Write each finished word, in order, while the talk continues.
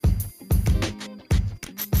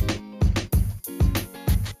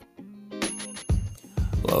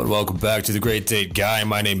Hello and welcome back to The Great Date Guy.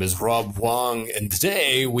 My name is Rob Wong, and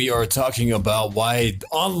today we are talking about why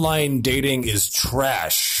online dating is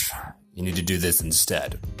trash. You need to do this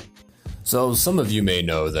instead. So some of you may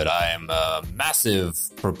know that I am a massive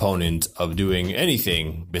proponent of doing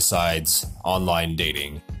anything besides online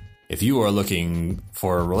dating. If you are looking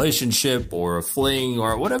for a relationship or a fling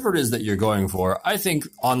or whatever it is that you're going for, I think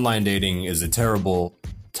online dating is a terrible,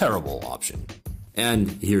 terrible option. And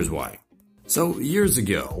here's why. So years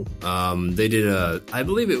ago, they did I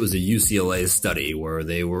believe it was a UCLA study where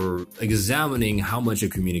they were examining how much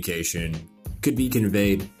of communication could be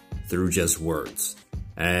conveyed through just words.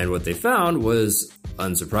 And what they found was,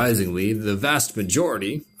 unsurprisingly, the vast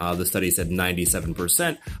majority, the study said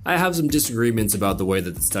 97%. I have some disagreements about the way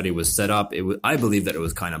that the study was set up. I believe that it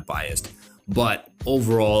was kind of biased. But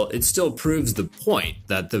overall, it still proves the point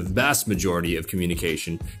that the vast majority of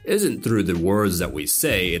communication isn't through the words that we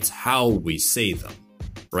say, it's how we say them,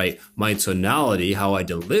 right? My tonality, how I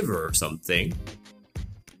deliver something,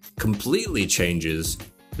 completely changes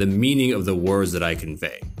the meaning of the words that I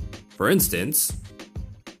convey. For instance,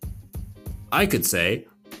 I could say,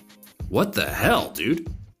 "What the hell, dude?"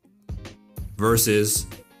 versus,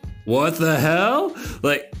 "What the hell?"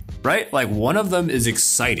 Right? Like one of them is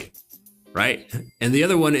exciting. Right? And the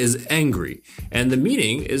other one is angry. And the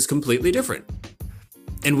meaning is completely different.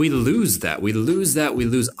 And we lose that. We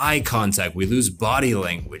lose eye contact. We lose body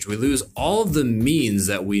language. We lose all of the means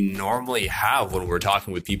that we normally have when we're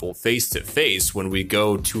talking with people face to face when we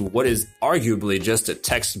go to what is arguably just a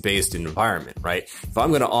text-based environment, right? If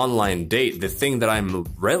I'm going to online date, the thing that I'm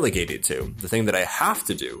relegated to, the thing that I have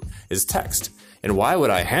to do is text. And why would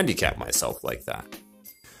I handicap myself like that?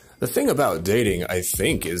 The thing about dating, I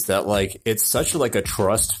think, is that it's such a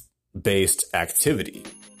trust-based activity,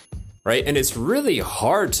 right? And it's really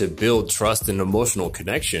hard to build trust and emotional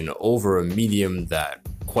connection over a medium that,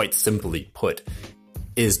 quite simply put,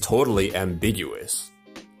 is totally ambiguous,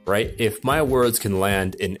 right? If my words can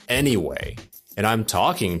land in any way, and I'm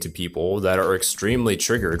talking to people that are extremely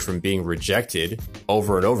triggered from being rejected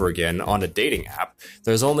over and over again on a dating app,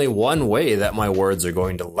 there's only one way that my words are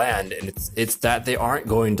going to land, and it's that they aren't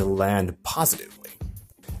going to land positively.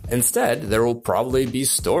 Instead, there will probably be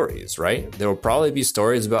stories, right? There will probably be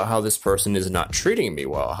stories about how this person is not treating me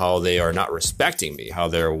well, how they are not respecting me, how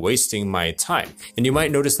they're wasting my time. And you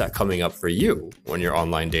might notice that coming up for you when you're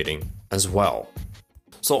online dating as well.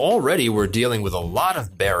 So already we're dealing with a lot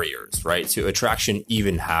of barriers, right, to attraction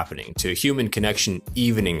even happening, to human connection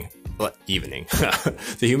the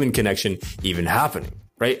human connection even happening,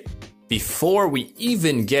 right? Before we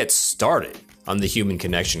even get started on the human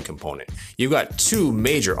connection component, you've got two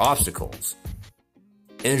major obstacles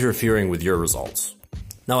interfering with your results.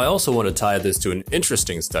 Now, I also want to tie this to an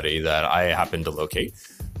interesting study that I happened to locate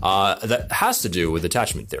that has to do with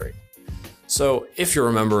attachment theory. So if you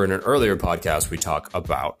remember in an earlier podcast, we talk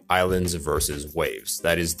about islands versus waves.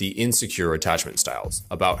 That is the insecure attachment styles.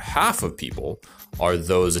 About half of people are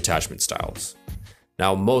those attachment styles.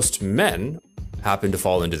 Now, most men happen to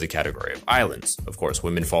fall into the category of islands. Of course,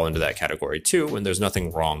 women fall into that category too, and there's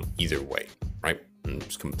nothing wrong either way, right? And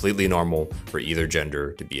it's completely normal for either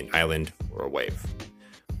gender to be an island or a wave.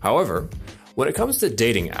 However, when it comes to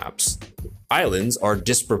dating apps, islands are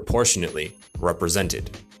disproportionately represented.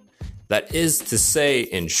 That is to say,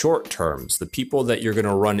 in short terms, the people that you're going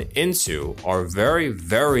to run into are very,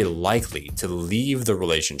 very likely to leave the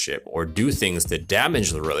relationship or do things that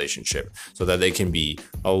damage the relationship so that they can be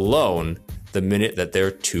alone the minute that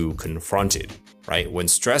they're too confronted, right? When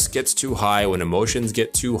stress gets too high, when emotions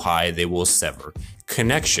get too high, they will sever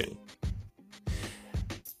connection.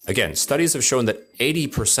 Again, studies have shown that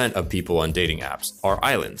 80% of people on dating apps are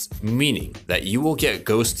islands, meaning that you will get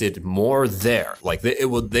ghosted more there. It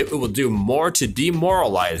will do more to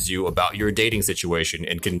demoralize you about your dating situation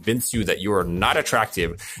and convince you that you are not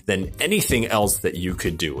attractive than anything else that you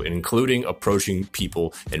could do, including approaching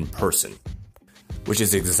people in person, which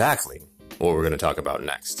is exactly what we're going to talk about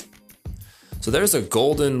next. So there's a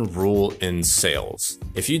golden rule in sales.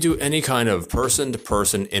 If you do any kind of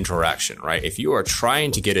person-to-person interaction, right? If you are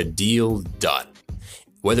trying to get a deal done,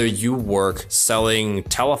 whether you work selling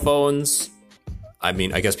telephones, I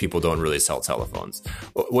guess people don't really sell telephones.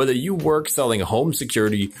 Whether you work selling home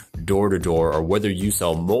security door to door, or whether you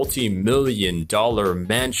sell multi-million-dollar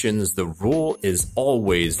mansions, the rule is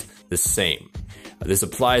always the same. This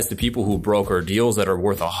applies to people who broker deals that are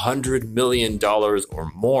worth $100 million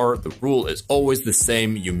or more. The rule is always the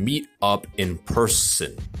same. You meet up in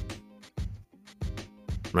person,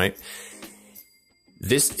 right?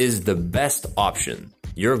 This is the best option.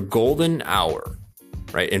 Your golden hour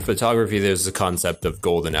right? In photography, there's the concept of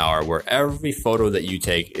golden hour where every photo that you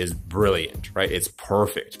take is brilliant, right? It's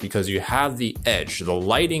perfect because you have the edge. The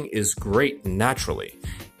lighting is great naturally.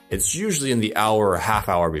 It's usually in the hour or half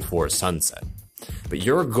hour before sunset. But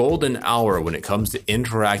your golden hour when it comes to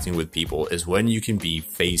interacting with people is when you can be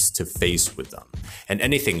face to face with them. And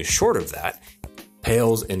anything short of that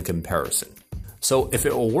pales in comparison. So if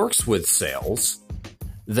it works with sales,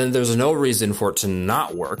 then there's no reason for it to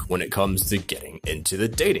not work when it comes to getting into the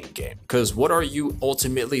dating game. Because what are you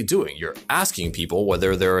ultimately doing? You're asking people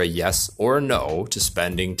whether they're a yes or a no to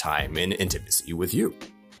spending time in intimacy with you.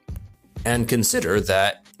 And consider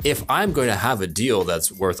that if I'm going to have a deal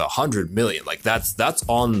that's worth $100 million, like that's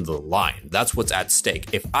on the line. That's what's at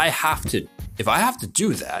stake. If I have to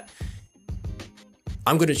do that,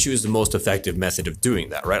 I'm going to choose the most effective method of doing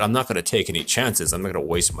that, right? I'm not going to take any chances. I'm not going to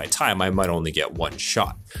waste my time. I might only get one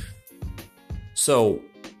shot. So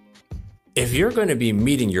if you're going to be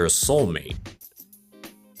meeting your soulmate,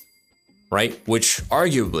 right, which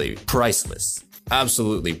arguably priceless,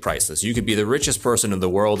 absolutely priceless. You could be the richest person in the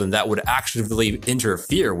world and that would actively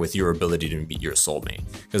interfere with your ability to meet your soulmate.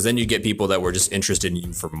 Because then you get people that were just interested in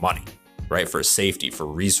you for money, right? For safety, for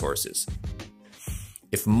resources.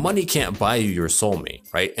 If money can't buy you your soulmate,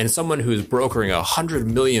 right? And someone who's brokering a $100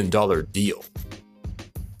 million deal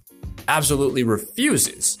absolutely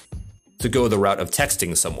refuses to go the route of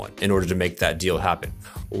texting someone in order to make that deal happen.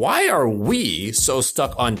 Why are we so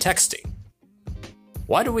stuck on texting?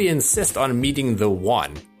 Why do we insist on meeting the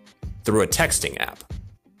one through a texting app?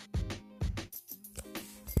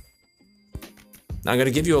 Now, I'm going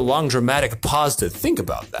to give you a long dramatic pause to think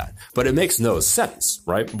about that, but it makes no sense,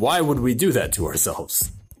 right? Why would we do that to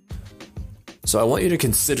ourselves? So I want you to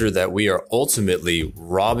consider that we are ultimately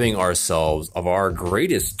robbing ourselves of our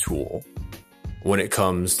greatest tool when it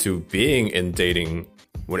comes to being in dating,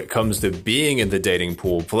 when it comes to being in the dating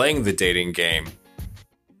pool, playing the dating game.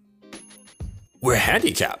 We're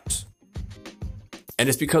handicapped. And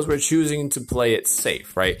it's because we're choosing to play it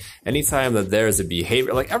safe, right? Anytime that there's a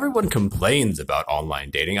behavior, like everyone complains about online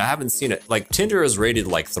dating. I haven't seen it. Like Tinder is rated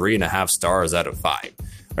like 3.5 stars out of 5,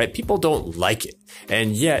 right? People don't like it.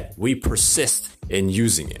 And yet we persist in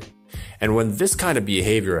using it. And when this kind of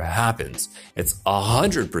behavior happens, it's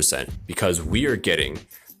 100% because we are getting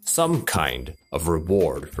some kind of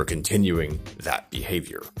reward for continuing that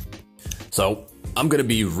behavior. So I'm going to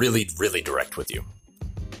be really, really direct with you.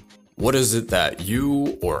 What is it that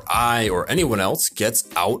you or I or anyone else gets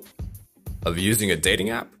out of using a dating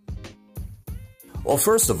app? Well,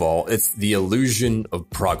 first of all, it's the illusion of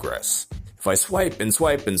progress. If I swipe and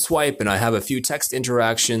swipe and swipe and I have a few text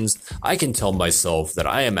interactions, I can tell myself that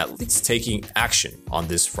I am at least taking action on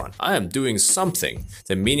this front. I am doing something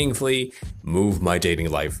to meaningfully move my dating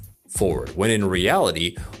life forward. When in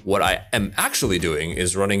reality, what I am actually doing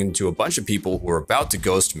is running into a bunch of people who are about to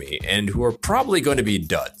ghost me and who are probably going to be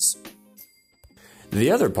duds. The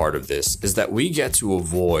other part of this is that we get to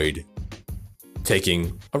avoid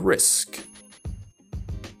taking a risk,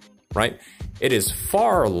 right? It is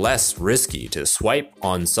far less risky to swipe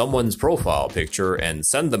on someone's profile picture and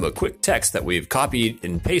send them a quick text that we've copied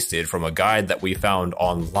and pasted from a guide that we found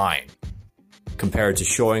online, compared to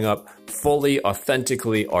showing up fully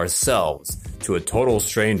authentically ourselves to a total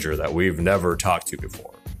stranger that we've never talked to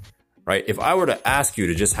before, right? If I were to ask you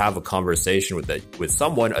to just have a conversation with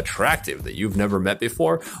someone attractive that you've never met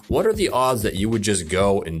before, what are the odds that you would just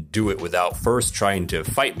go and do it without first trying to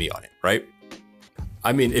fight me on it, right?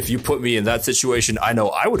 I mean, if you put me in that situation, I know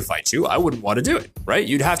I would fight you. I wouldn't want to do it, right?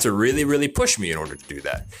 You'd have to really, really push me in order to do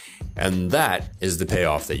that. And that is the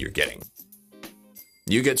payoff that you're getting.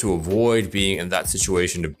 You get to avoid being in that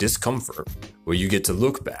situation of discomfort where you get to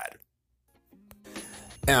look bad.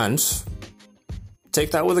 And take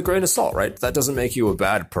that with a grain of salt, right? That doesn't make you a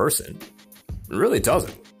bad person. It really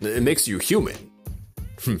doesn't. It makes you human.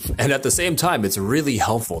 And at the same time, it's really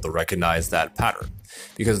helpful to recognize that pattern.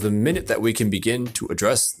 Because the minute that we can begin to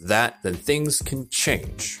address that, then things can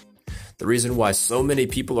change. The reason why so many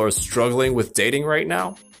people are struggling with dating right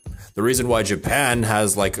now, the reason why Japan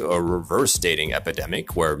has like a reverse dating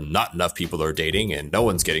epidemic where not enough people are dating and no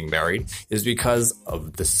one's getting married, is because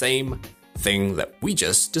of the same thing that we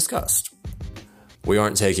just discussed. We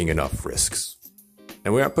aren't taking enough risks.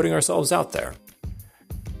 And we aren't putting ourselves out there.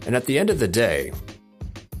 And at the end of the day,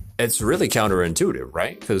 it's really counterintuitive,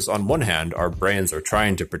 right? Because on one hand, our brains are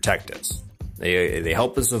trying to protect us. They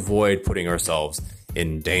help us avoid putting ourselves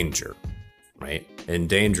in danger, right? In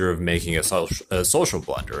danger of making a social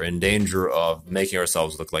blunder, in danger of making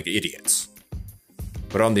ourselves look like idiots.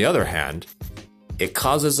 But on the other hand, it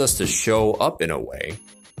causes us to show up in a way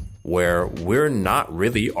where we're not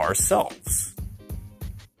really ourselves.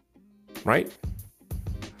 right?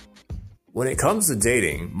 When it comes to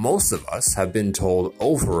dating, most of us have been told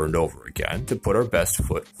over and over again to put our best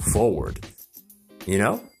foot forward. You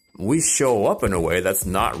know, we show up in a way that's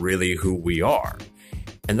not really who we are.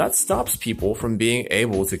 And that stops people from being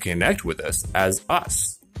able to connect with us as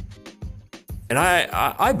us. And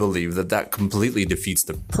I believe that completely defeats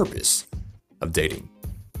the purpose of dating.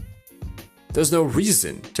 There's no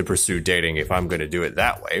reason to pursue dating if I'm going to do it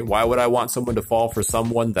that way. Why would I want someone to fall for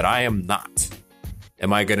someone that I am not?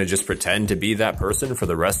 Am I going to just pretend to be that person for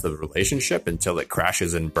the rest of the relationship until it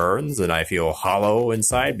crashes and burns and I feel hollow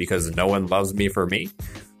inside because no one loves me for me?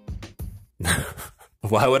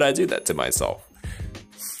 Why would I do that to myself?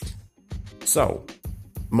 So,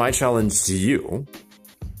 my challenge to you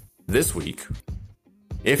this week,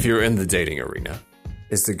 if you're in the dating arena,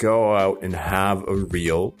 is to go out and have a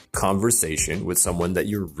real conversation with someone that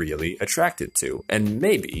you're really attracted to. And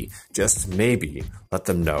maybe, just maybe, let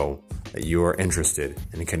them know that you are interested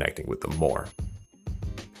in connecting with them more.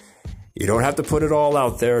 You don't have to put it all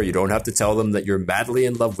out there. You don't have to tell them that you're madly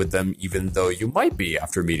in love with them, even though you might be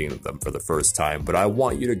after meeting them for the first time. But I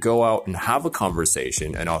want you to go out and have a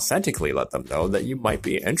conversation and authentically let them know that you might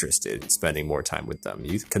be interested in spending more time with them.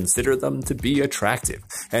 You consider them to be attractive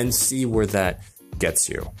and see where that gets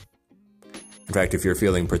you. In fact, if you're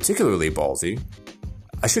feeling particularly ballsy,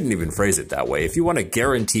 I shouldn't even phrase it that way. If you want to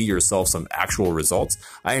guarantee yourself some actual results,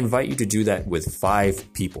 I invite you to do that with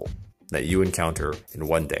 5 people that you encounter in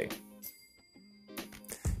one day.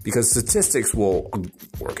 Because statistics will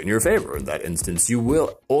work in your favor in that instance. You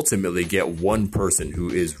will ultimately get one person who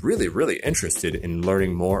is really, really interested in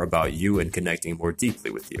learning more about you and connecting more deeply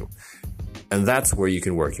with you. And that's where you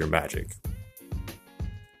can work your magic.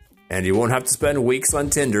 And you won't have to spend weeks on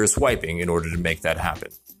Tinder swiping in order to make that happen.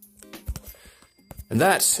 And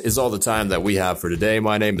that is all the time that we have for today.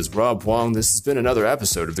 My name is Rob Wong. This has been another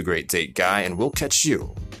episode of The Great Date Guy, and we'll catch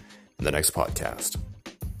you in the next podcast.